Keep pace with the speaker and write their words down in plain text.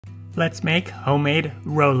Let's make homemade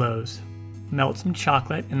Rolos. Melt some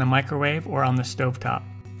chocolate in the microwave or on the stovetop.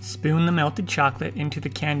 Spoon the melted chocolate into the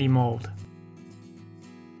candy mold.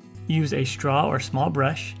 Use a straw or small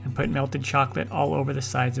brush and put melted chocolate all over the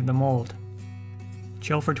sides of the mold.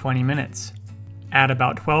 Chill for 20 minutes. Add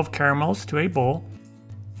about 12 caramels to a bowl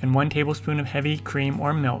and 1 tablespoon of heavy cream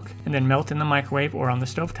or milk, and then melt in the microwave or on the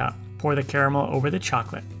stovetop. Pour the caramel over the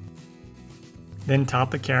chocolate. Then top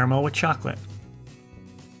the caramel with chocolate.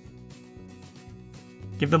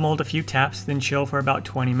 Give the mold a few taps, then chill for about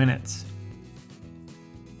 20 minutes.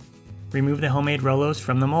 Remove the homemade Rolos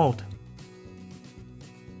from the mold.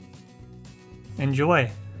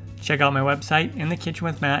 Enjoy! Check out my website,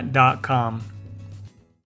 inthekitchenwithmatt.com.